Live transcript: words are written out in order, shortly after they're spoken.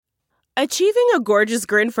Achieving a gorgeous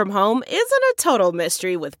grin from home isn't a total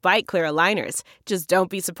mystery with Byte Clear aligners. Just don't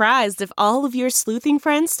be surprised if all of your sleuthing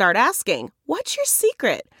friends start asking, "What's your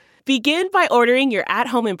secret?" Begin by ordering your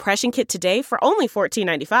at-home impression kit today for only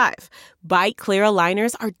 $14.95. Byte Clear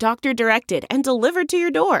aligners are doctor-directed and delivered to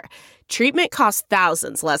your door. Treatment costs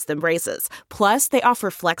thousands less than braces. Plus, they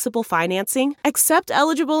offer flexible financing, accept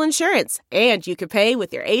eligible insurance, and you can pay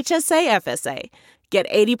with your HSA FSA. Get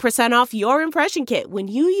 80% off your impression kit when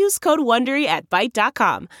you use code WONDERY at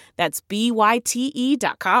Byte.com. That's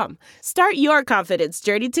BYTE.com. Start your confidence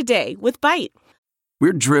journey today with Byte.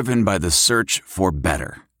 We're driven by the search for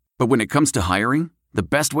better. But when it comes to hiring, the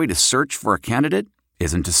best way to search for a candidate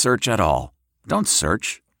isn't to search at all. Don't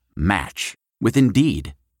search. Match. With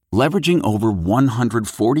Indeed. Leveraging over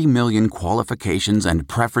 140 million qualifications and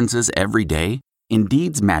preferences every day,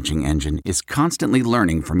 Indeed's matching engine is constantly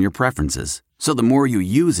learning from your preferences. So the more you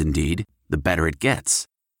use Indeed, the better it gets.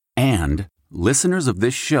 And listeners of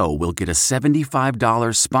this show will get a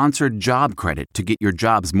 $75 sponsored job credit to get your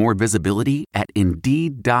jobs more visibility at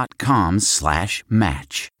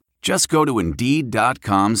Indeed.com/match. Just go to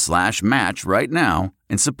Indeed.com/match right now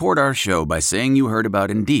and support our show by saying you heard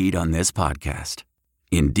about Indeed on this podcast.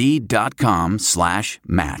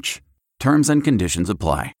 Indeed.com/match. Terms and conditions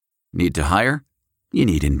apply. Need to hire? You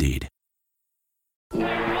need Indeed.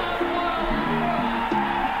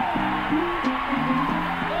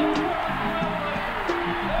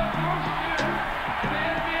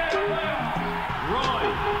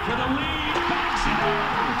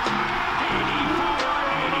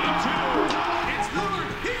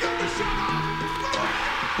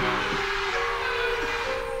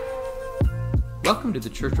 Welcome to the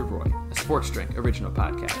Church of Roy, a Sports Drink original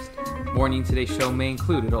podcast. Warning: today's show may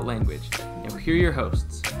include adult language. Now here are your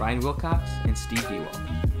hosts, Brian Wilcox and Steve Dewald.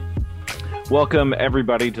 Welcome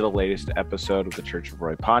everybody to the latest episode of the Church of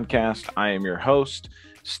Roy podcast. I am your host,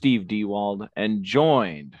 Steve Dewald, and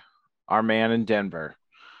joined our man in Denver,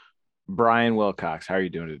 Brian Wilcox. How are you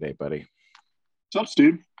doing today, buddy? What's up,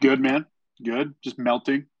 Steve? Good, man. Good. Just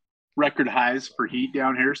melting. Record highs for heat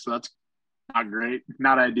down here, so that's not great.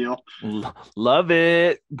 Not ideal. Love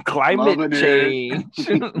it. Climate Loving change.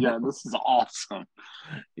 Yeah, this is awesome.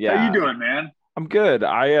 Yeah. How you doing, man? I'm good.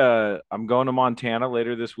 I'm going to Montana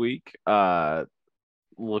later this week.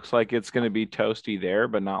 Looks like it's going to be toasty there,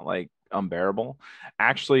 but not like unbearable.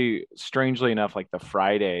 Actually, strangely enough, like the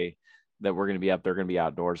Friday that we're going to be up, they're going to be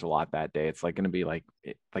outdoors a lot that day. It's like going to be like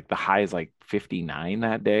the high is like 59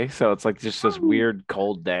 that day. So it's like just this weird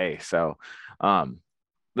cold day. So,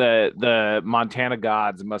 the Montana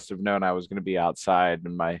gods must have known I was going to be outside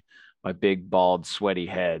in my big, bald, sweaty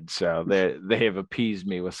head. So they have appeased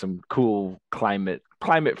me with some cool climate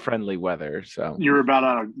friendly weather. So You were about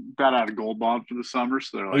out of Gold Bond for the summer,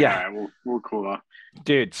 so they're like, yeah, all right, we'll cool off.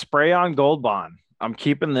 Dude, spray on Gold Bond. I'm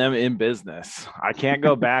keeping them in business. I can't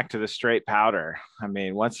go back to the straight powder. I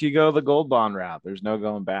mean, once you go the Gold Bond route, there's no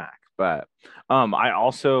going back. But I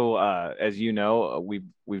also, as you know,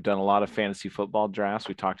 we've done a lot of fantasy football drafts.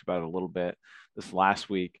 We talked about it a little bit this last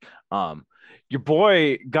week. Your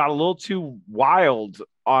boy got a little too wild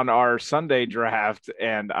on our Sunday draft,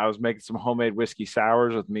 and I was making some homemade whiskey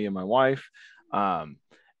sours with me and my wife.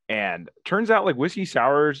 And turns out like whiskey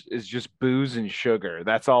sours is just booze and sugar.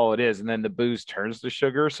 That's all it is. And then the booze turns to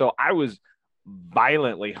sugar. So I was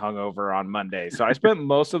violently hungover on Monday. So I spent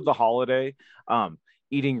most of the holiday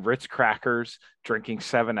eating Ritz crackers, drinking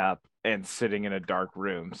 7-Up, and sitting in a dark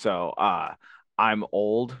room. So I'm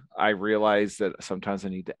old. I realize that sometimes I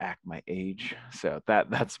need to act my age. So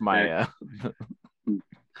that's my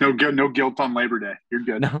No guilt on Labor Day. You're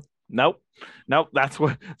good. Nope. That's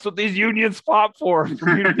what these unions fought for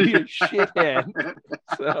me to be a shithead.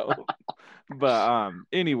 So, but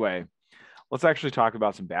anyway, let's actually talk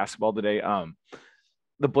about some basketball today.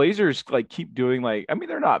 The Blazers like keep doing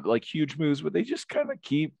they're not like huge moves, but they just kind of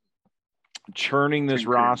keep churning this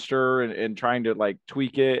roster and trying to like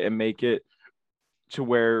tweak it and make it to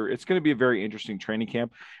where it's going to be a very interesting training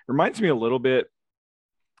camp. Reminds me a little bit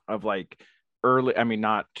of like early, I mean,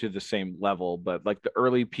 not to the same level, but like the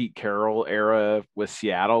early Pete Carroll era with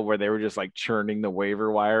Seattle, where they were just like churning the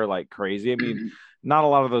waiver wire like crazy. I mean, not a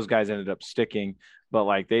lot of those guys ended up sticking, but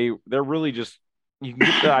like they're really just, you can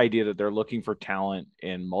get the idea that they're looking for talent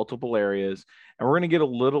in multiple areas. And we're going to get a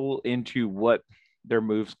little into what their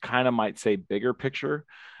moves kind of might say bigger picture,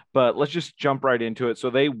 but let's just jump right into it.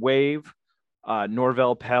 So they waive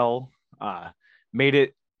Norvel Pelle, made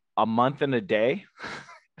it a month and a day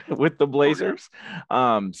with the Blazers.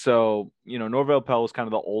 So, Norvel Pelle is kind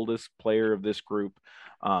of the oldest player of this group.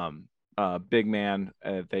 big man.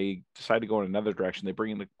 They decide to go in another direction. They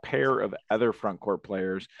bring in a pair of other front court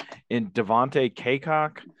players in Devontae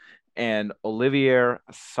Cacok and Olivier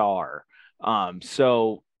Sarr.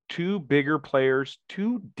 So two bigger players,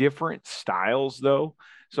 two different styles though.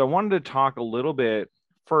 So I wanted to talk a little bit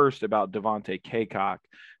first about Devontae Cacok,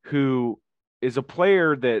 who is a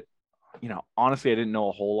player that, honestly, I didn't know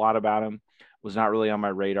a whole lot about him. Was not really on my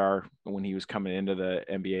radar when he was coming into the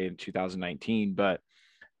NBA in 2019, but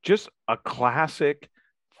just a classic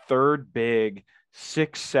third big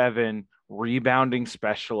 6'7" rebounding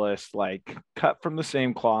specialist, like cut from the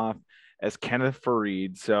same cloth as Kenneth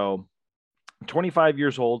Faried. So 25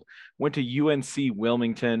 years old, went to UNC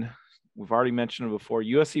Wilmington. We've already mentioned it before.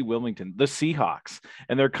 USC Wilmington, the Seahawks,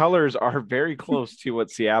 and their colors are very close to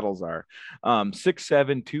what Seattle's are.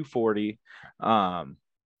 6'7", 240.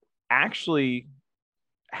 Actually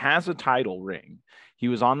has a title ring. He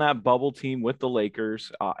was on that bubble team with the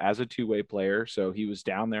Lakers as a two-way player. So he was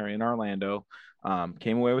down there in Orlando,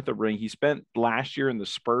 came away with a ring. He spent last year in the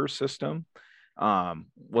Spurs system,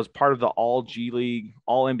 was part of the all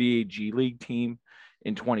NBA G League team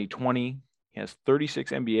in 2020. He has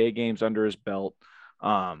 36 NBA games under his belt.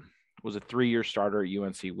 Was a 3-year starter at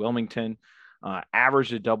UNC Wilmington.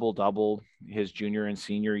 Averaged a double-double his junior and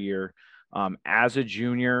senior year. As a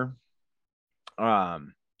junior,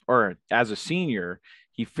 or as a senior,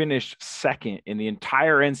 he finished second in the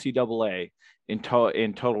entire NCAA in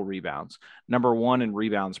total rebounds, number 1 in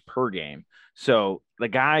rebounds per game. So the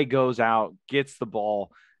guy goes out, gets the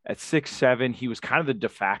ball at 6'7". He was kind of the de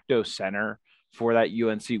facto center for that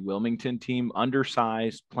UNC Wilmington team,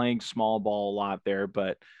 undersized, playing small ball a lot there,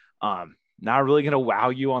 but not really going to wow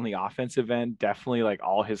you on the offensive end. Definitely like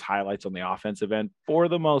all his highlights on the offensive end, for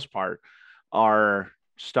the most part, are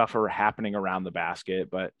stuff are happening around the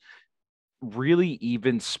basket, but really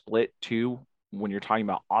even split too when you're talking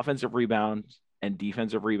about offensive rebounds and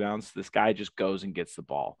defensive rebounds. This guy just goes and gets the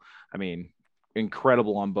ball. I mean,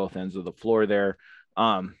 incredible on both ends of the floor there.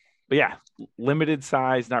 But yeah, limited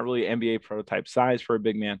size, not really NBA prototype size for a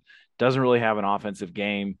big man. Doesn't really have an offensive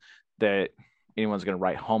game that anyone's going to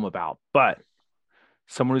write home about, but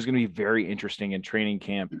someone who's going to be very interesting in training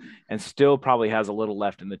camp and still probably has a little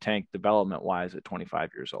left in the tank development wise at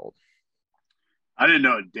 25 years old. I didn't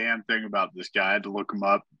know a damn thing about this guy. I had to look him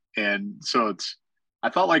up. And so I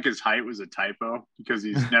felt like his height was a typo because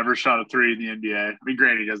he's never shot a three in the NBA. I mean,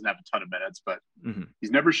 granted, he doesn't have a ton of minutes, but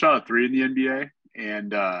he's never shot a three in the NBA.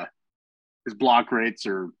 And his block rates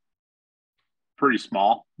are pretty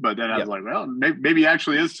small. But then I was like, well, maybe he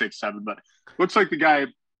actually is 6'7", but looks like the guy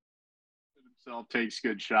himself takes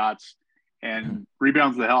good shots and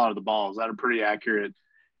rebounds the hell out of the ball. Is that a pretty accurate?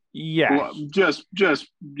 Yeah. Just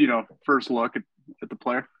first look at the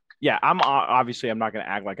player. Yeah, I'm not going to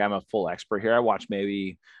act like I'm a full expert here. I watched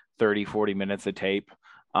maybe 30, 40 minutes of tape.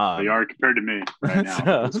 You are compared to me right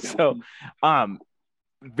now.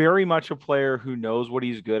 Very much a player who knows what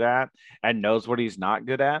he's good at and knows what he's not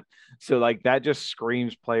good at. So like that just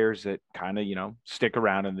screams players that kind of, stick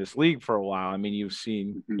around in this league for a while. I mean, you've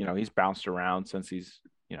seen, he's bounced around since he's,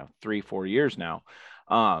 3-4 years now.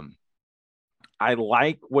 I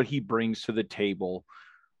like what he brings to the table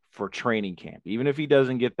for training camp. Even if he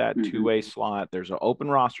doesn't get that two-way slot, there's an open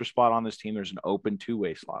roster spot on this team. There's an open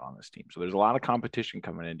two-way slot on this team. So there's a lot of competition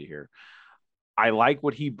coming into here. I like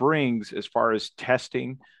what he brings as far as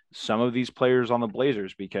testing some of these players on the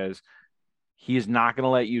Blazers, because he is not going to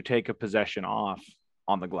let you take a possession off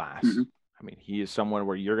on the glass. I mean, he is someone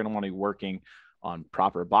where you're going to want to be working on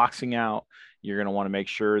proper boxing out. You're going to want to make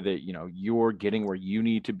sure that, you're getting where you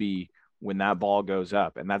need to be when that ball goes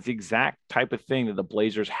up. And that's the exact type of thing that the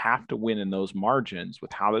Blazers have to win in those margins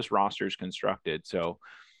with how this roster is constructed. So,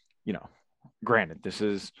 granted, this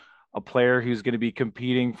is a player who's going to be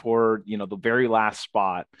competing for, the very last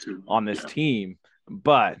spot on this team,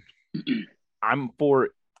 but I'm for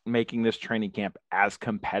making this training camp as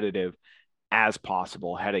competitive as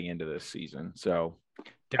possible heading into this season. So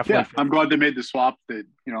definitely. Yeah, I'm glad they made the swap. That,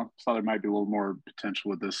 saw there might be a little more potential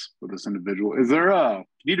with this individual. Is there can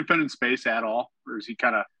he defend in space at all, or is he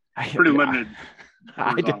kind of pretty limited?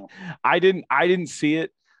 I didn't see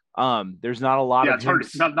it. There's not a lot of him,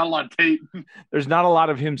 not a lot of tape. There's not a lot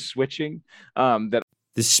of him switching. The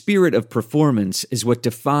spirit of performance is what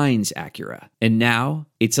defines Acura, and now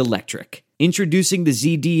it's electric. Introducing the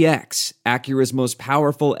ZDX, Acura's most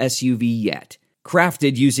powerful SUV yet.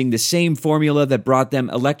 Crafted using the same formula that brought them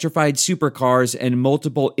electrified supercars and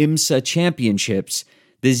multiple IMSA championships,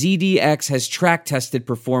 the ZDX has track-tested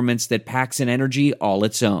performance that packs an energy all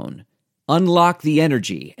its own. Unlock the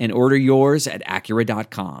energy and order yours at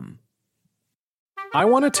Acura.com. I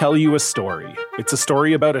want to tell you a story. It's a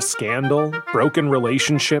story about a scandal, broken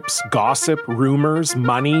relationships, gossip, rumors,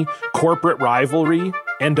 money, corporate rivalry,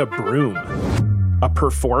 and a broom. A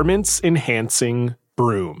performance-enhancing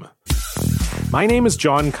broom. My name is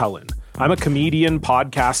John Cullen. I'm a comedian,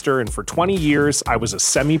 podcaster, and for 20 years, I was a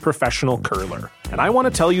semi-professional curler. And I want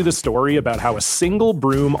to tell you the story about how a single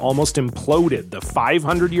broom almost imploded the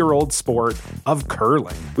 500-year-old sport of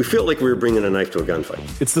curling. We felt like we were bringing a knife to a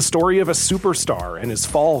gunfight. It's the story of a superstar and his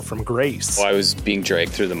fall from grace. Well, I was being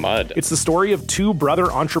dragged through the mud. It's the story of two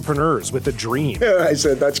brother entrepreneurs with a dream. I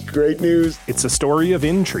said, that's great news. It's a story of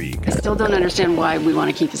intrigue. I still don't understand why we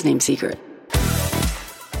want to keep his name secret.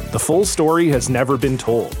 The full story has never been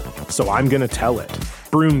told, so I'm going to tell it.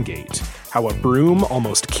 Broomgate, how a broom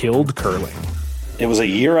almost killed curling. It was a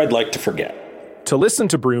year I'd like to forget. To listen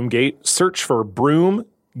to Broomgate, search for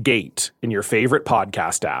Broomgate in your favorite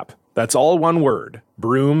podcast app. That's all one word,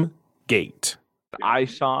 Broomgate. I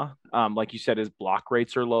saw, like you said, his block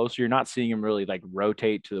rates are low, so you're not seeing him really like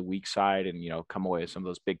rotate to the weak side and, come away with some of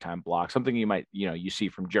those big time blocks, something you might, you see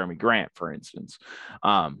from Jeremy Grant, for instance.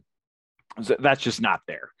 So that's just not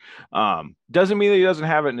there. Doesn't mean that he doesn't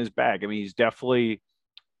have it in his bag. I mean, he's definitely,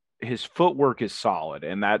 his footwork is solid,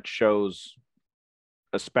 and that shows,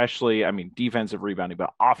 especially, defensive rebounding,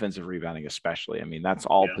 but offensive rebounding especially. I mean, that's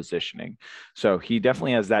all positioning. So he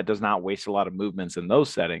definitely has that, does not waste a lot of movements in those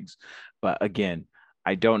settings. But again,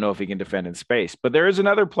 I don't know if he can defend in space. But there is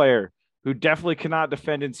another player who definitely cannot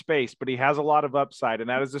defend in space, but he has a lot of upside,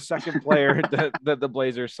 and that is the second player that the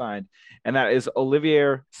Blazers signed, and that is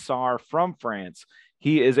Olivier Sarr from France.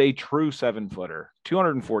 He is a true 7-footer,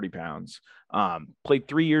 240 pounds, played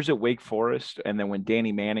 3 years at Wake Forest, and then when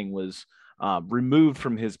Danny Manning was removed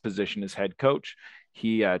from his position as head coach,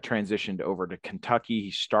 he transitioned over to Kentucky.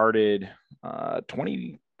 He started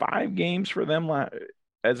 25 games for them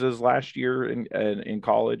as his last year in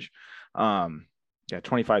college.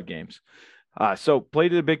 25 games. So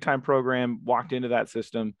played in a big time program, walked into that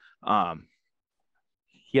system.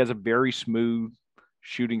 He has a very smooth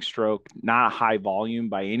shooting stroke, not high volume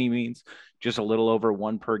by any means, just a little over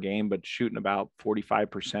 1 per game, but shooting about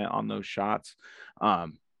 45% on those shots.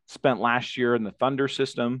 Spent last year in the Thunder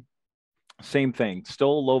system. Same thing,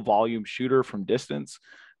 still a low volume shooter from distance,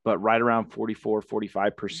 but right around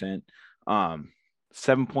 45%.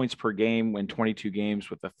 7 points per game, win 22 games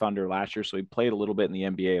with the Thunder last year. So he played a little bit in the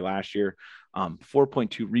NBA last year.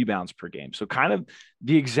 4.2 rebounds per game. So kind of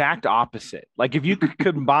the exact opposite. Like if you could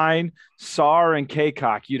combine Sarr and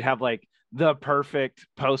Kaycock, you'd have like the perfect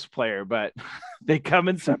post player, but they come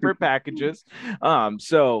in separate packages.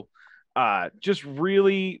 Just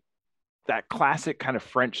really that classic kind of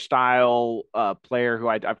French style player who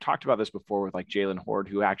I've talked about this before with like Jalen Horde,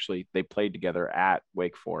 who actually they played together at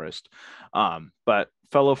Wake Forest. But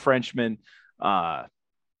fellow Frenchman,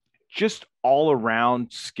 just all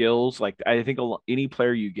around skills. Like I think any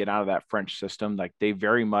player you get out of that French system, like they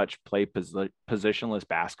very much play positionless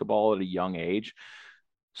basketball at a young age.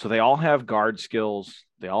 So they all have guard skills.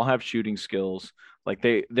 They all have shooting skills. Like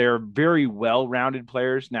they're very well-rounded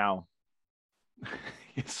players. Now,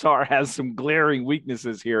 Sarr has some glaring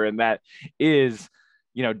weaknesses here, and that is,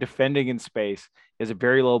 defending in space. He has a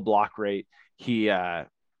very low block rate. He's not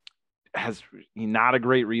a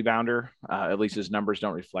great rebounder. At least his numbers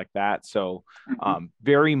don't reflect that. So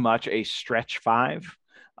very much a stretch 5,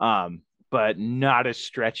 but not as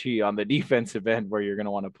stretchy on the defensive end where you're going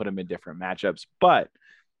to want to put him in different matchups. But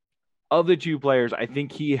of the two players, I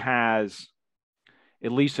think he has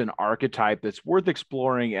at least an archetype that's worth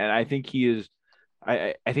exploring. And I think he is,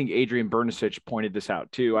 I think Adrian Bernisic pointed this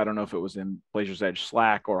out too. I don't know if it was in Blazers Edge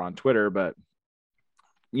Slack or on Twitter, but,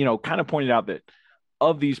 kind of pointed out that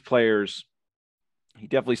of these players, he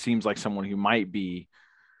definitely seems like someone who might be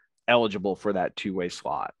eligible for that 2-way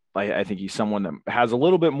slot. I think he's someone that has a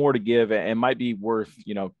little bit more to give and might be worth,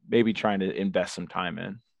 maybe trying to invest some time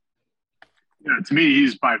in. Yeah, to me,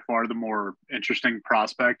 he's by far the more interesting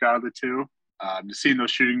prospect out of the two. Just seeing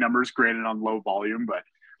those shooting numbers, granted on low volume, but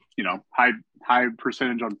high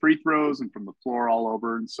percentage on free throws and from the floor all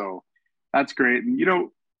over. And so that's great. And, it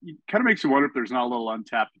kind of makes you wonder if there's not a little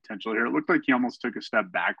untapped potential here. It looked like he almost took a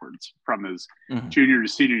step backwards from his junior to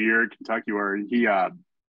senior year at Kentucky, where he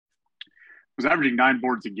was averaging 9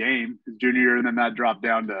 boards a game his junior year. And then that dropped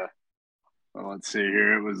down to, let's see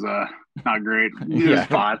here. It was not great. He was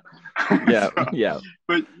 5. But, a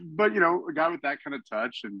guy with that kind of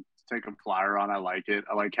touch and take a flyer on, I like it.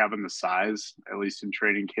 I like having the size, at least in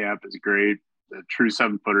training camp, is great. The true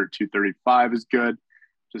 7-footer, 235 is good.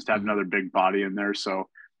 Just have another big body in there. So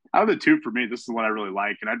out of the two, for me, this is what I really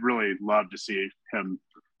like. And I'd really love to see him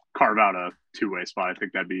carve out a 2-way spot. I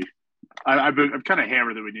think that'd be I've kind of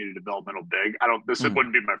hammered that we need a developmental big. This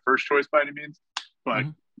wouldn't be my first choice by any means, but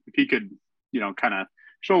if he could, kind of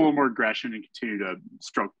show a little more aggression and continue to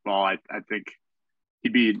stroke the ball, I think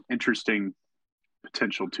he'd be an interesting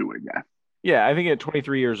potential two-way guy. Yeah, I think at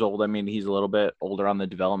 23 years old, I mean, he's a little bit older on the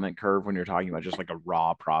development curve when you're talking about just like a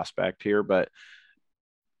raw prospect here, but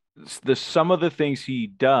some of the things he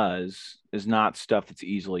does is not stuff that's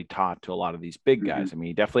easily taught to a lot of these big guys. I mean,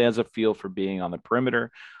 he definitely has a feel for being on the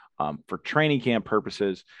perimeter. For training camp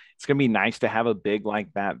purposes, it's going to be nice to have a big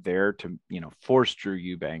like that there to, force Drew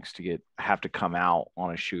Eubanks to have to come out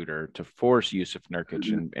on a shooter, to force Yusuf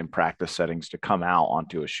Nurkic in practice settings to come out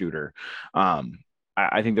onto a shooter.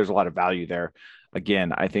 I think there's a lot of value there.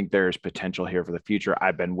 Again, I think there's potential here for the future.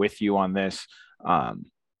 I've been with you on this.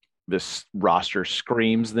 This roster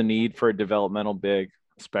screams the need for a developmental big,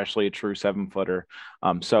 especially a true 7-footer.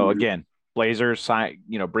 So again, Blazers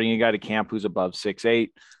bringing a guy to camp who's above 6'8",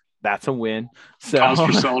 that's a win. So cause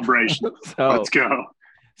for celebration. Let's go.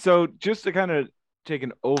 So just to kind of take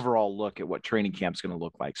an overall look at what training camp's going to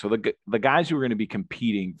look like. So the guys who are going to be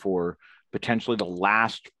competing for potentially the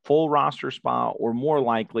last full roster spot, or more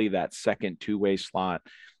likely that second two-way slot,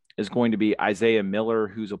 is going to be Isaiah Miller,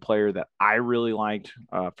 who's a player that I really liked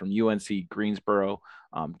from UNC Greensboro.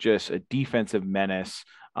 Just a defensive menace,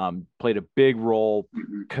 played a big role,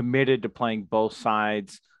 committed to playing both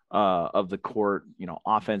sides of the court,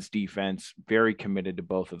 offense, defense, very committed to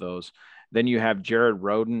both of those. Then you have Jared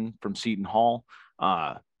Rhoden from Seton Hall,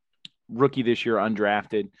 rookie this year,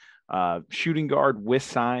 undrafted, shooting guard with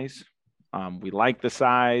size. We like the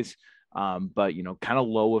size, but, kind of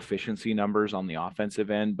low efficiency numbers on the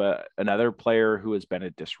offensive end, but another player who has been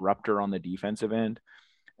a disruptor on the defensive end.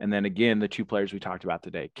 And then again, the two players we talked about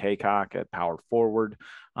today, Kaycock at power forward,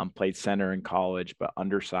 played center in college, but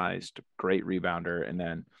undersized, great rebounder. And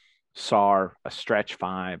then Sarr, a stretch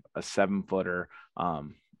 5, a 7-footer,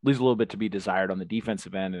 leaves a little bit to be desired on the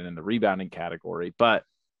defensive end and in the rebounding category. But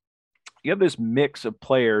you have this mix of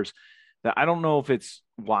players that I don't know if it's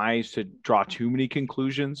wise to draw too many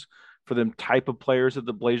conclusions for the type of players that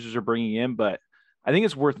the Blazers are bringing in, but I think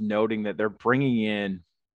it's worth noting that they're bringing in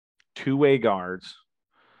two-way guards,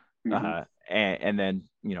 and then,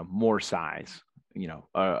 more size,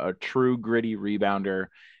 a true gritty rebounder,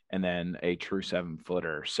 and then a true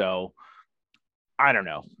 7-footer. So I don't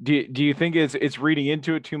know. Do you think it's reading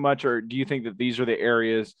into it too much, or do you think that these are the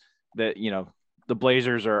areas that, the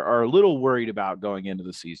Blazers are a little worried about going into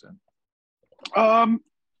the season? I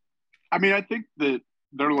mean, I think that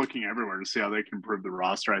they're looking everywhere to see how they can improve the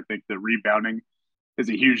roster. I think the rebounding is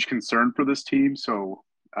a huge concern for this team. So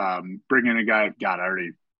bring in a guy, God, I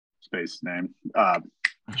already spaced his name.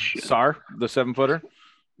 Sarr, the 7-footer?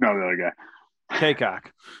 No, the other guy.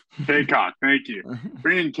 Kaycock, thank you.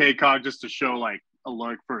 Bring in Kaycock just to show like a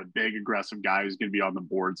look for a big aggressive guy who's going to be on the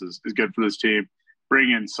boards is good for this team.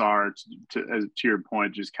 Bring in Sarr to your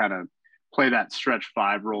point, just kind of play that stretch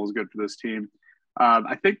 5 role is good for this team.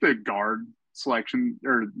 I think the guard selection,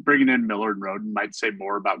 or bringing in Miller and Rhoden, might say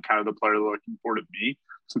more about kind of the player they're looking for to me,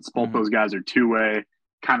 since both those guys are two-way,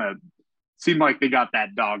 kind of seem like they got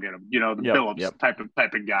that dog in them, the Phillips type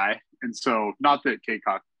of guy. And so, not that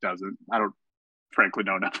Kaycock doesn't. I don't frankly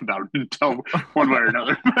know enough about him to tell one way or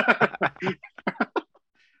another.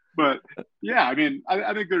 But yeah, I mean,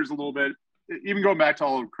 I think there's a little bit, even going back to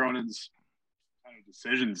all of Cronin's kind of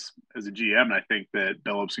decisions as a GM, I think that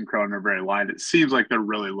Billups and Cronin are very aligned. It seems like they're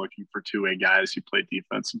really looking for two-way guys who play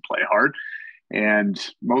defense and play hard. And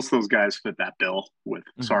most of those guys fit that bill, with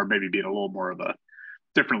Sarr maybe being a little more of a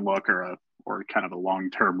different look or kind of a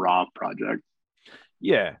long-term raw project.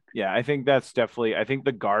 Yeah. I think that's definitely, I think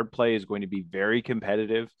the guard play is going to be very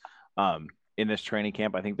competitive in this training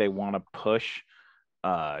camp. I think they want to push,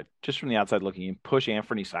 just from the outside looking in, push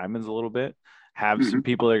Anthony Simons a little bit, have some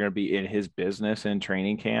people that are going to be in his business in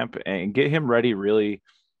training camp, and get him ready really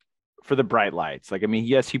for the bright lights. Like, I mean,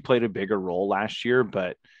 yes, he played a bigger role last year,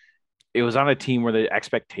 but it was on a team where the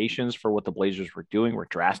expectations for what the Blazers were doing were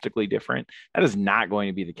drastically different. That is not going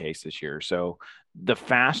to be the case this year. So the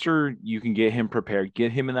faster you can get him prepared,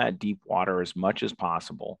 get him in that deep water as much as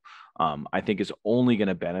possible, I think is only going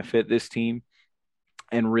to benefit this team.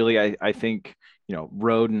 And really, I think,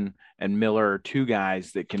 Rhoden and Miller are two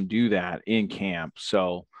guys that can do that in camp.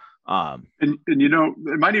 So, and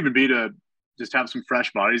it might even be to just have some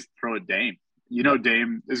fresh bodies, throw at Dame.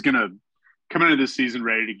 Dame is going to come into this season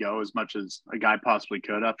ready to go as much as a guy possibly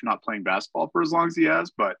could after not playing basketball for as long as he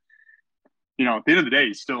has. But, at the end of the day,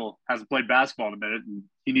 he still hasn't played basketball in a minute, and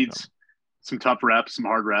he needs some tough reps, some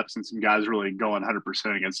hard reps, and some guys really going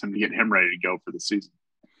 100% against him to get him ready to go for the season.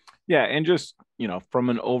 Yeah, and just, from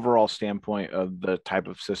an overall standpoint of the type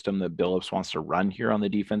of system that Billups wants to run here on the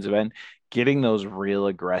defensive end, getting those real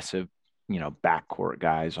aggressive, backcourt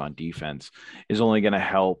guys on defense is only going to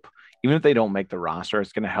help. Even if they don't make the roster,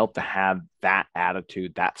 it's going to help to have that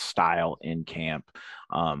attitude, that style in camp.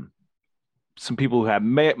 Some people who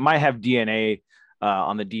might have DNA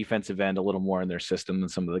on the defensive end a little more in their system than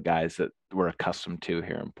some of the guys that we're accustomed to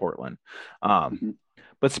here in Portland.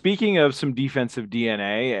 But speaking of some defensive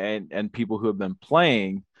DNA and people who have been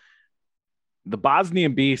playing, the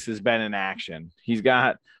Bosnian Beast has been in action. He's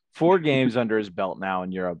got 4 games under his belt now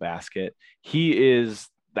in Eurobasket. He is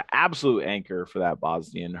the absolute anchor for that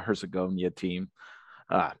Bosnian Herzegovina team.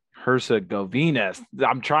 Herzegovina.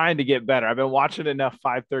 I'm trying to get better. I've been watching enough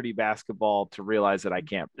 5:30 basketball to realize that I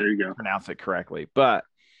can't pronounce it correctly. But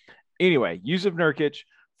anyway, Jusuf Nurkic,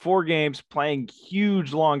 4 games, playing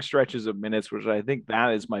huge long stretches of minutes, which I think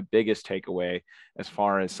that is my biggest takeaway as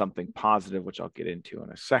far as something positive, which I'll get into in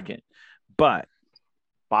a second. But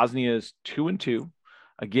Bosnia is 2-2.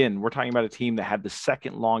 Again, we're talking about a team that had the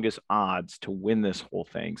second longest odds to win this whole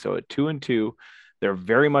thing. So at 2-2, they're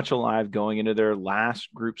very much alive going into their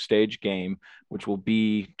last group stage game, which will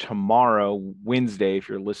be tomorrow, Wednesday, if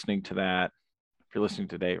you're listening to that. If you're listening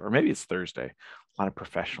today, or maybe it's Thursday. A lot of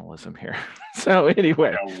professionalism here. So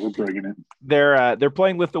anyway, we're bringing it. They're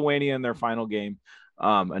playing Lithuania in their final game.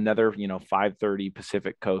 Another 5:30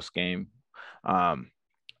 Pacific Coast game.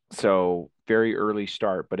 So very early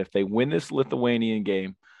start. But if they win this Lithuanian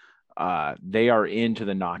game, they are into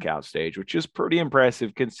the knockout stage, which is pretty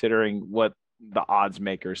impressive considering what the odds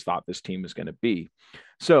makers thought this team was going to be.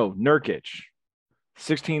 So Nurkic,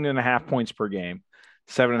 16.5 points per game,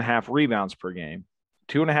 7.5 rebounds per game,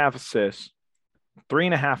 2.5 assists,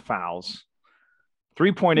 3.5 fouls,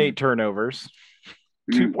 3.8 turnovers,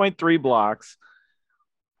 2.3 blocks,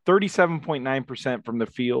 37.9% from the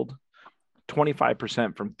field,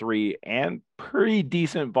 25% from 3, and pretty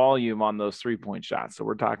decent volume on those 3-point shots. So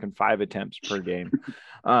we're talking 5 attempts per game.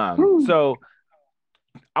 So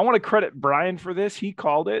I want to credit Brian for this. He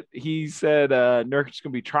called it. He said Nurkic's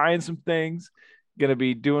going to be trying some things, going to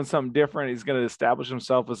be doing something different. He's going to establish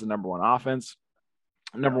himself as the number one option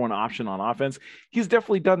on offense. He's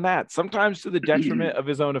definitely done that, sometimes to the detriment of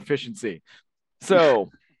his own efficiency. So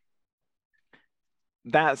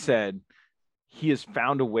that said, he has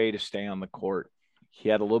found a way to stay on the court. He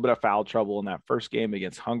had a little bit of foul trouble in that first game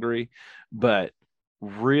against Hungary, but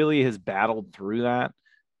really has battled through that.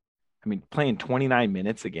 I mean, playing 29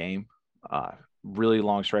 minutes a game, really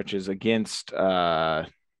long stretches against, I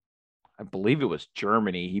believe it was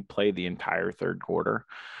Germany. He played the entire third quarter.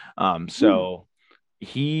 So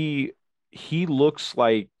he looks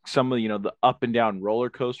like some of, the up and down roller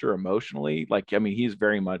coaster emotionally. He's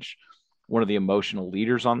very much one of the emotional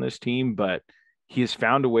leaders on this team, but he has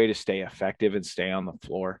found a way to stay effective and stay on the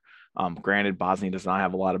floor. Granted, Bosnia does not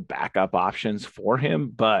have a lot of backup options for him,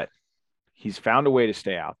 but he's found a way to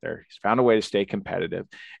stay out there. He's found a way to stay competitive.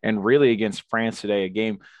 And really against France today, a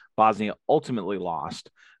game Bosnia ultimately lost,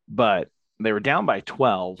 but they were down by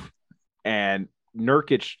 12, and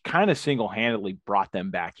Nurkic kind of single-handedly brought them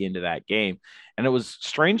back into that game. And it was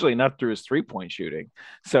strangely enough through his 3-point shooting.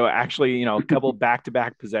 So actually, a couple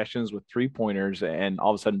back-to-back possessions with 3-pointers, and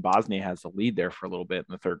all of a sudden Bosnia has the lead there for a little bit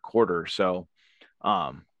in the third quarter. So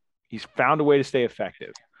he's found a way to stay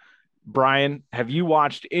effective. Brian, have you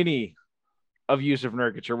watched any of Jusuf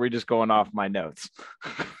Nurkic, or are we just going off my notes?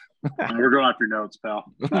 We're going off your notes,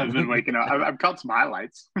 pal. I've been waking up. I've caught some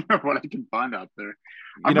highlights of what I can find out there.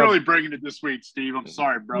 I'm really bringing it this week, Steve. I'm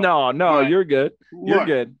sorry, bro. No, but you're good. You're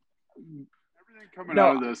good. Everything coming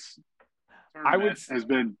out of this has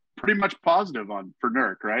been pretty much positive for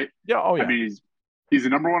Nurk, right? Yeah. Oh, yeah. I mean, he's the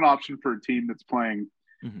number one option for a team that's playing,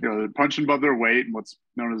 they're punching above their weight in what's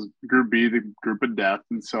known as Group B, the group of death.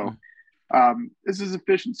 And so is his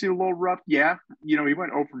efficiency a little rough? Yeah. He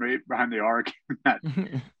went 0 from 8 behind the arc that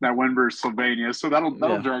win versus Slovenia. So that'll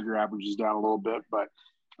drag your averages down a little bit. But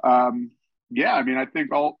I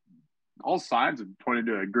think all signs have pointed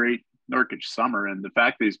to a great Nurkic summer. And the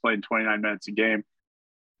fact that he's playing 29 minutes a game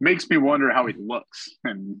makes me wonder how he looks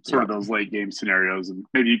in sort of those late game scenarios. And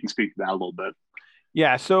maybe you can speak to that a little bit.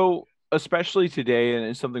 Yeah. So especially today, and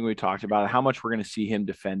it's something we talked about, how much we're going to see him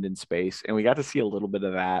defend in space. And we got to see a little bit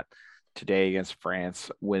of that today against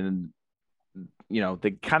France when,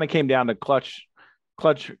 they kind of came down to crunch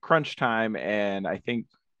time. And I think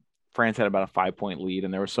France had about a 5-point lead,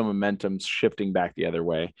 and there was some momentum shifting back the other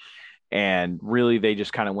way. And really, they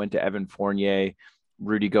just kind of went to Evan Fournier,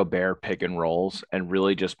 Rudy Gobert pick and rolls, and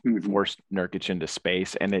really just forced Nurkic into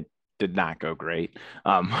space. And it did not go great.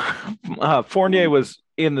 Fournier was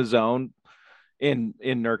in the zone in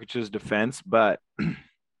Nurkic's defense, but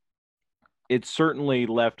it certainly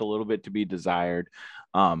left a little bit to be desired.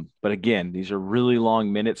 But again, these are really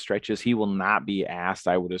long minute stretches. He will not be asked,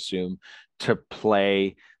 I would assume, to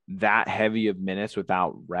play that heavy of minutes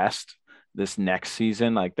without rest this next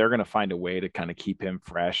season. Like, they're going to find a way to kind of keep him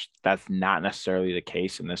fresh. That's not necessarily the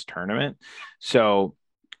case in this tournament. So,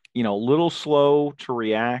 a little slow to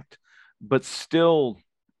react, but still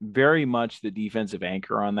very much the defensive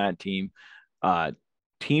anchor on that team.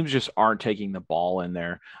 Teams just aren't taking the ball in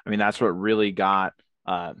there. I mean, that's what really got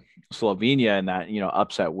Slovenia in that,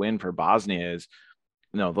 upset win for Bosnia is,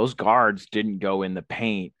 those guards didn't go in the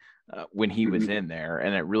paint when he was in there,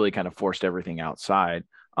 and it really kind of forced everything outside.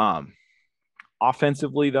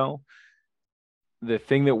 Offensively, though, the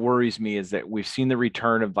thing that worries me is that we've seen the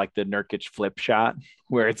return of like the Nurkic flip shot,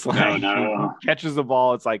 where it's like he catches the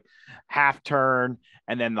ball, it's like half turn,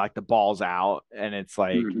 and then like the ball's out, and it's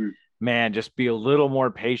like, man, just be a little more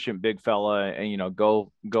patient, big fella, and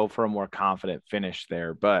go for a more confident finish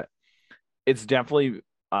there. But it's definitely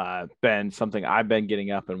been something I've been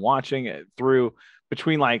getting up and watching it through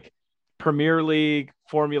between like Premier League,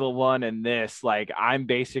 Formula One, and this. Like, I'm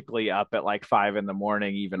basically up at like 5 a.m,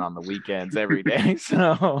 even on the weekends, every day.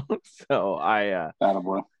 So I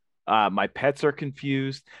my pets are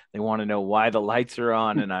confused. They want to know why the lights are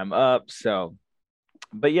on and I'm up. So,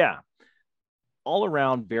 but yeah, all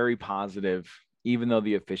around very positive, even though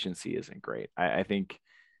the efficiency isn't great. I think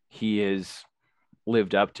he has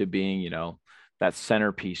lived up to being, that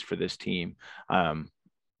centerpiece for this team.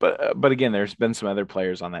 But again, there's been some other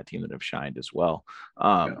players on that team that have shined as well.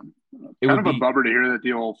 It would be a bummer to hear that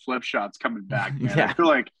the old flip shot's coming back, man. Yeah. I feel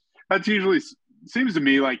like that's usually seems to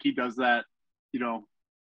me like he does that,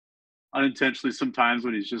 unintentionally sometimes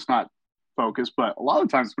when he's just not focused, but a lot of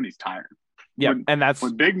times when he's tired. Yeah, and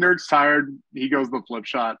when Big Nerd's tired, he goes the flip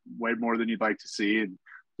shot way more than you'd like to see, and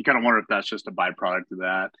you kind of wonder if that's just a byproduct of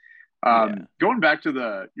that. Going back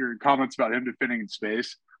to your comments about him defending in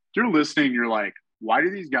space, if you're listening, you're like, why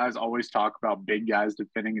do these guys always talk about big guys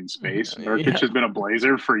defending in space? Nurkic has been a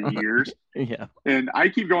Blazer for years. And I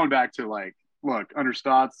keep going back to like, look, under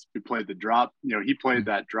Stotts, we played the drop. He played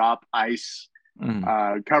that drop ice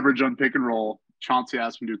coverage on pick and roll. Chauncey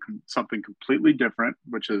asked him to do something completely different,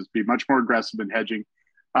 which is be much more aggressive and hedging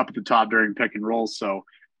up at the top during pick and roll. So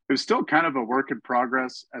it was still kind of a work in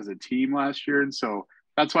progress as a team last year. And so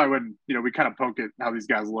that's why when, we kind of poke at how these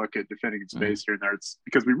guys look at defending in space here and there, it's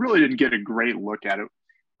because we really didn't get a great look at it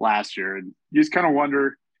last year. And you just kind of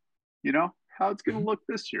wonder, how it's going to look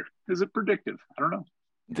this year. Is it predictive? I don't know.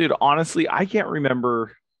 Dude, honestly, I can't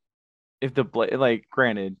remember if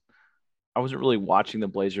granted, I wasn't really watching the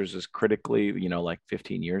Blazers as critically, like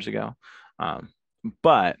 15 years ago.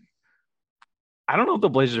 But I don't know if the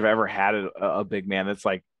Blazers have ever had a big man that's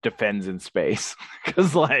like defends in space.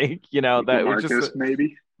 Because that was just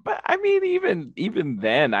maybe. But I mean, even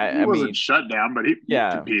then, he wasn't shut down, but he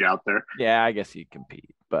compete out there. Yeah, I guess he'd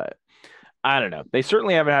compete. But I don't know. They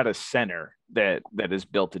certainly haven't had a center that is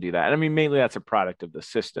built to do that. And I mean, mainly that's a product of the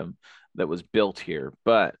system that was built here.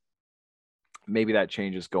 But maybe that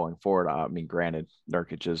changes going forward. I mean, granted,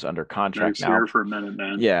 Nurkic is under contract now here for a minute,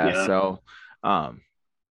 man. Yeah. So,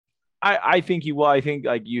 I think he will. I think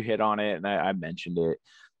like you hit on it, and I mentioned it.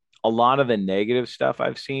 A lot of the negative stuff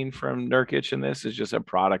I've seen from Nurkic in this is just a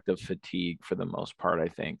product of fatigue for the most part. I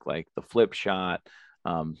think like the flip shot,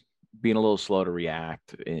 being a little slow to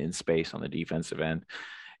react in space on the defensive end.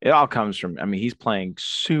 It all comes from, I mean, he's playing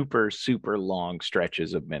super, super long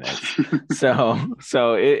stretches of minutes.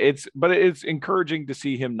 so it's encouraging to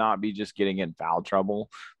see him not be just getting in foul trouble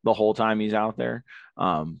the whole time he's out there.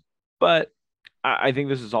 But I think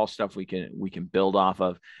this is all stuff we can build off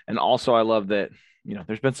of. And also I love that,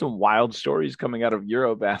 there's been some wild stories coming out of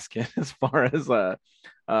Eurobasket as far as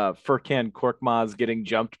Furkan Korkmaz getting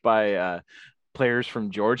jumped by players from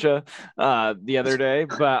Georgia the other day.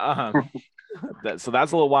 But so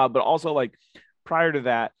that's a little wild, but also like prior to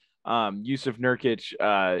that, Jusuf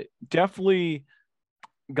Nurkic definitely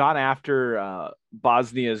got after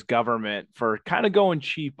Bosnia's government for kind of going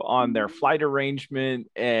cheap on their flight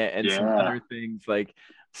arrangement and some other things. Like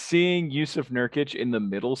seeing Jusuf Nurkic in the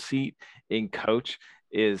middle seat in coach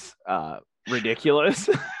is ridiculous.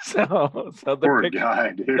 so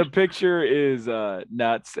the picture is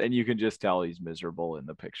nuts, and you can just tell he's miserable in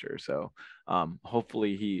the picture. So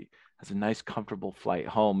hopefully he has a nice, comfortable flight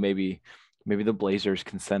home. Maybe the Blazers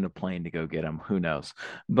can send a plane to go get him. Who knows?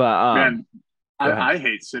 But man, I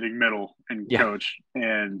hate sitting middle and coach,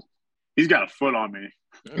 and he's got a foot on me.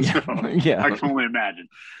 So I can only imagine.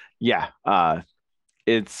 Yeah,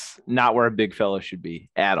 it's not where a big fella should be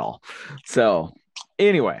at all. So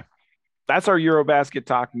anyway, that's our Eurobasket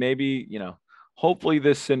talk. Maybe, hopefully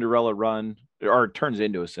this Cinderella run or turns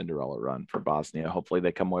into a Cinderella run for Bosnia. Hopefully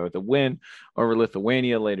they come away with a win over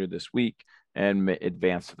Lithuania later this week and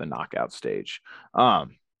advance to the knockout stage. I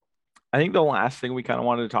think the last thing we kind of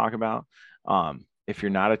wanted to talk about, if you're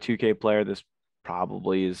not a 2K player, this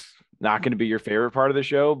probably is not going to be your favorite part of the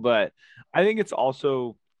show, but I think it's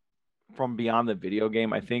also from beyond the video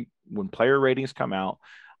game. I think when player ratings come out,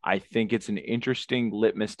 I think it's an interesting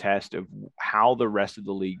litmus test of how the rest of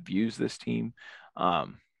the league views this team.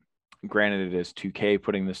 Granted, it is 2K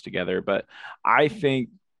putting this together, but I think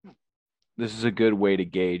this is a good way to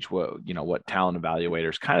gauge what talent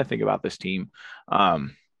evaluators kind of think about this team.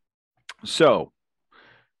 So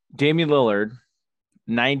Damian Lillard,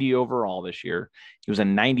 90 overall this year. He was a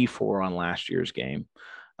 94 on last year's game.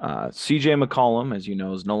 CJ McCollum, as you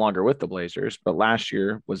know, is no longer with the Blazers, but last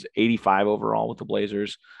year was 85 overall with the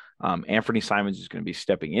Blazers. Anthony Simons is going to be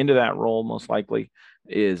stepping into that role, most likely,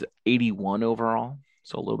 is 81 overall.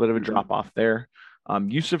 So a little bit of a drop off there.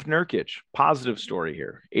 Yusuf Nurkic, positive story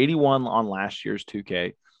here. 81 on last year's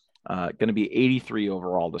 2K. Going to be 83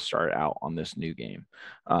 overall to start out on this new game.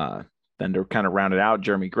 Then to kind of round it out,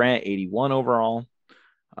 Jeremy Grant, 81 overall.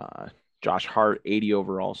 Josh Hart, 80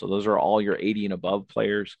 overall. So those are all your 80 and above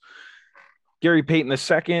players. Gary Payton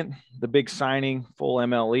II, the big signing, full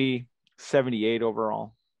MLE, 78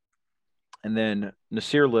 overall. And then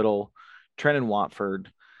Nasir Little, Trenton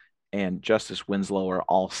Watford, and Justice Winslow are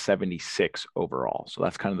all 76 overall. So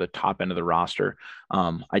that's kind of the top end of the roster.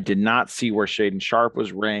 I did not see where Shaden Sharp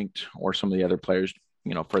was ranked or some of the other players,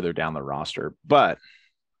 further down the roster, but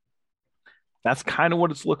that's kind of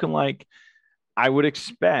what it's looking like. I would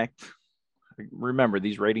expect, remember,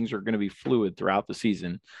 these ratings are going to be fluid throughout the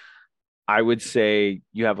season. I would say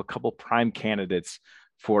you have a couple prime candidates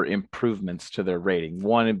for improvements to their rating.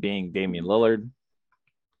 One being Damian Lillard.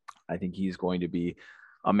 I think he's going to be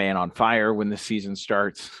a man on fire when the season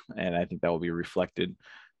starts, and I think that will be reflected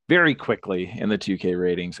very quickly in the 2K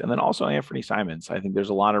ratings. And then also Anthony Simons. I think there's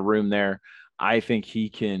a lot of room there. I think he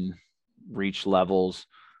can reach levels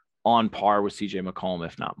on par with CJ McCollum,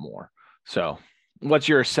 if not more. So what's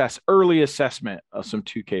your early assessment of some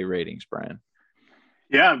 2K ratings, Brian?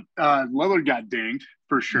 Yeah, Lillard got dinged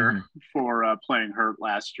for sure for playing hurt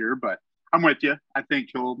last year, but I'm with you. I think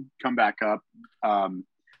he'll come back up. A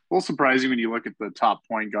little surprising when you look at the top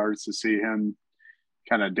point guards to see him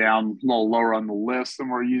kind of down a little lower on the list than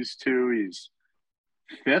we're used to. He's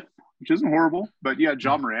fifth, which isn't horrible, but yeah,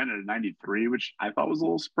 Ja Morant at a 93, which I thought was a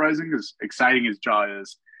little surprising. As exciting as Ja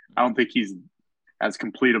is, I don't think he's as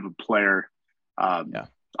complete of a player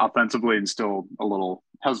offensively, and still a little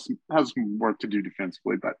has some work to do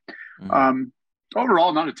defensively. But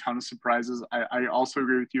overall, not a ton of surprises. I also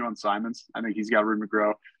agree with you on Simons. I think he's got room to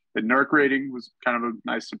grow. The NERC rating was kind of a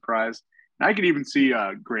nice surprise. And I could even see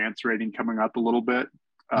Grant's rating coming up a little bit.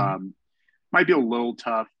 Might be a little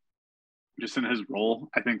tough just in his role.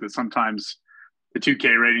 I think that sometimes the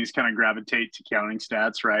 2K ratings kind of gravitate to counting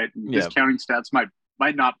stats, right? And his counting stats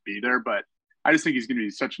might not be there, but I just think he's going to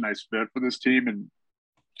be such a nice fit for this team. And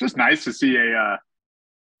just nice to see a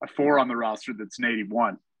 4 on the roster that's an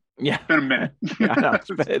 81. Yeah. It's been a minute.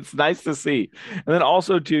 It's nice to see. And then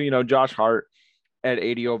also too, Josh Hart at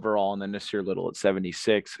 80 overall, and then Nasir Little at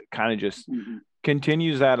 76 kind of just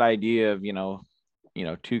continues that idea of,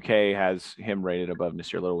 2K has him rated above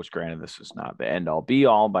Nasir Little, which granted this is not the end all be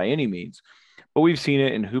all by any means, but we've seen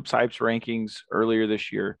it in Hoops Hype's rankings earlier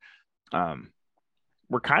this year.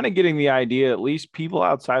 We're kind of getting the idea, at least people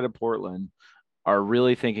outside of Portland are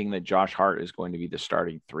really thinking that Josh Hart is going to be the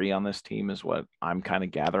starting 3 on this team, is what I'm kind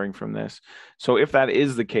of gathering from this. So if that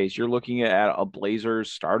is the case, you're looking at a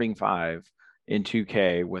Blazers starting 5 in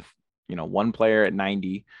 2K with, one player at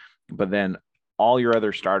 90, but then all your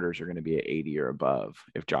other starters are going to be at 80 or above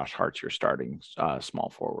if Josh Hart's your starting small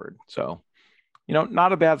forward. So,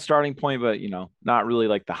 not a bad starting point, but, not really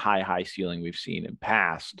like the high ceiling we've seen in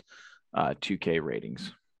past 2K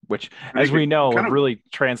ratings, which, as we know, have really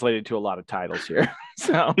translated to a lot of titles here.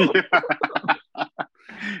 So,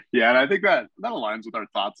 yeah, and I think that aligns with our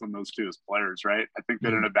thoughts on those two as players, right? I think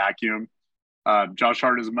that in a vacuum, Josh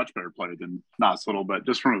Hart is a much better player than Nas Little, but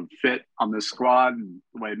just from a fit on this squad and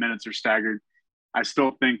the way minutes are staggered, I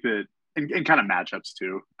still think that, and kind of matchups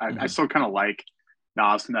too, I still kind of like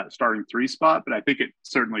Nas in that starting 3 spot, but I think it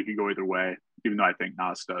certainly could go either way, even though I think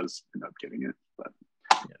Nas does end up getting it. But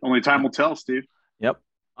only time will tell, Steve. Yep.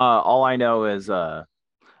 All I know is I'm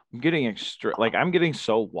getting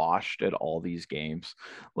so washed at all these games.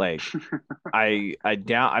 Like I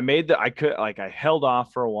held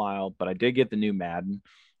off for a while, but I did get the new Madden,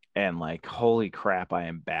 And like, holy crap, I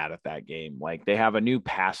am bad at that game. Like, they have a new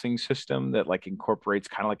passing system that like incorporates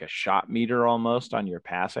kind of like a shot meter almost on your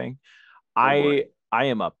passing. I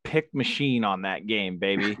am a pick machine on that game,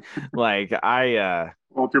 baby. Like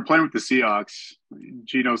well, if you're playing with the Seahawks,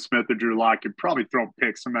 Geno Smith or Drew Lock could probably throw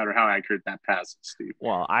picks no matter how accurate that pass is, Steve.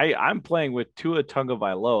 Well, I'm playing with Tua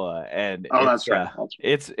Tagovailoa, and that's right.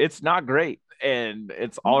 It's not great, and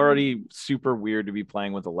it's already super weird to be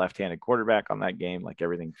playing with a left-handed quarterback on that game. Like,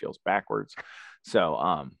 everything feels backwards.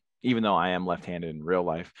 So, even though I am left-handed in real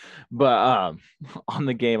life, but on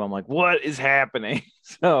the game, I'm like, what is happening?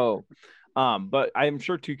 So. But I'm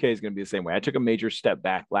sure 2K is going to be the same way. I took a major step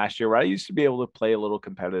back last year where I used to be able to play a little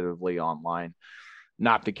competitively online.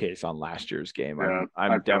 Not the case on last year's game. Yeah,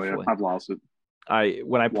 I've lost it.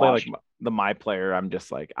 When I play like the My Player, I'm just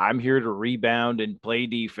like, I'm here to rebound and play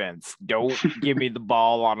defense. Don't give me the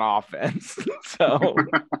ball on offense. So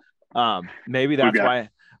maybe that's why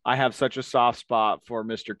I have such a soft spot for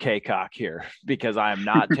Mr. K-Cock here, because I am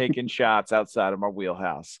not taking shots outside of my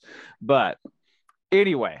wheelhouse. But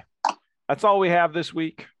anyway, that's all we have this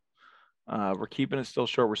week. We're keeping it still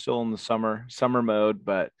short. We're still in the summer mode,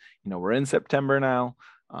 but we're in September now.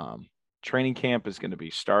 Training camp is going to be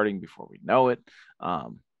starting before we know it.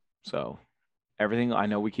 So everything, I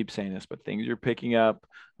know we keep saying this, but things are picking up.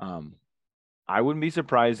 I wouldn't be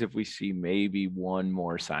surprised if we see maybe one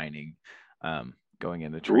more signing going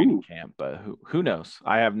into training camp, but who knows?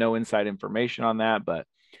 I have no inside information on that, but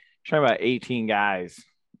you're talking about 18 guys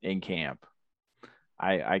in camp.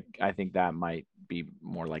 I think that might be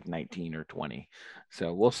more like 19 or 20.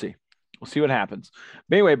 So we'll see. We'll see what happens.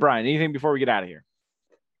 But anyway, Brian, anything before we get out of here?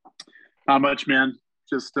 Not much, man.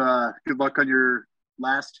 Just good luck on your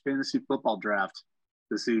last fantasy football draft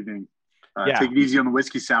this evening. Take it easy on the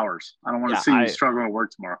whiskey sours. I don't want to see you struggling at work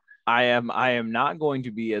tomorrow. I am not going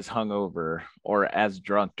to be as hungover or as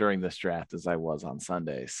drunk during this draft as I was on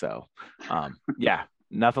Sunday. So,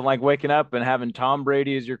 nothing like waking up and having Tom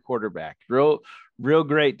Brady as your quarterback. Real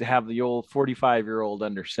great to have the old 45-year-old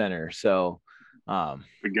under center. So,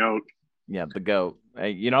 the GOAT. Yeah, the GOAT.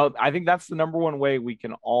 I think that's the number one way we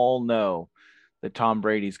can all know that Tom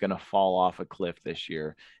Brady's going to fall off a cliff this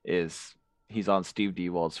year is he's on Steve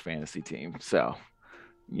DeWald's fantasy team. So,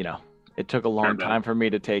 it took a long time for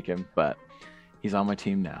me to take him, but he's on my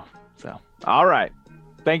team now. So, all right.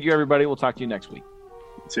 Thank you, everybody. We'll talk to you next week.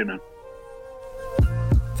 See you, man.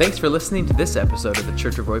 Thanks for listening to this episode of the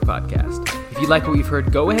Church of Roy podcast. If you like what you've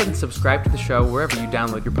heard, go ahead and subscribe to the show wherever you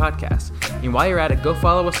download your podcasts. And while you're at it, go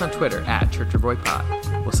follow us on Twitter @Church of Roy Pod.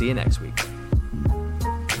 We'll see you next week.